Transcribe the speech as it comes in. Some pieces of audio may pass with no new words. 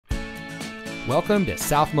Welcome to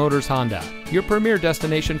South Motors Honda, your premier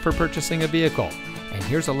destination for purchasing a vehicle. And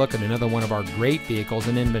here's a look at another one of our great vehicles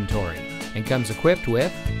in inventory. And comes equipped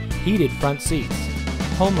with heated front seats,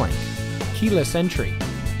 HomeLink, keyless entry,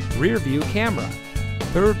 rear view camera,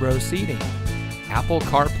 third row seating, Apple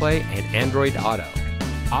CarPlay and Android Auto,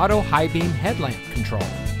 auto high beam headlamp control,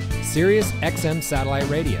 Sirius XM satellite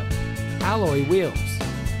radio, alloy wheels,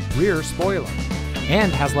 rear spoiler,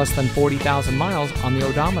 and has less than 40,000 miles on the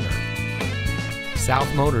odometer.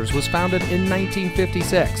 South Motors was founded in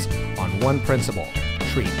 1956 on one principle: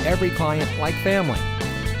 treat every client like family.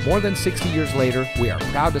 More than 60 years later, we are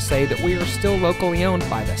proud to say that we are still locally owned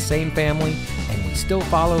by the same family, and we still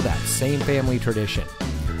follow that same family tradition.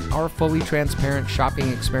 Our fully transparent shopping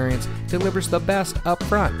experience delivers the best up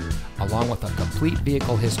front, along with a complete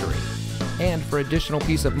vehicle history. And for additional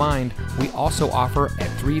peace of mind, we also offer a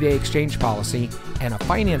 3-day exchange policy and a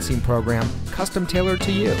financing program custom tailored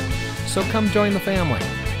to you. So come join the family.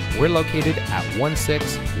 We're located at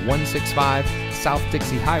 16165 South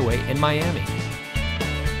Dixie Highway in Miami.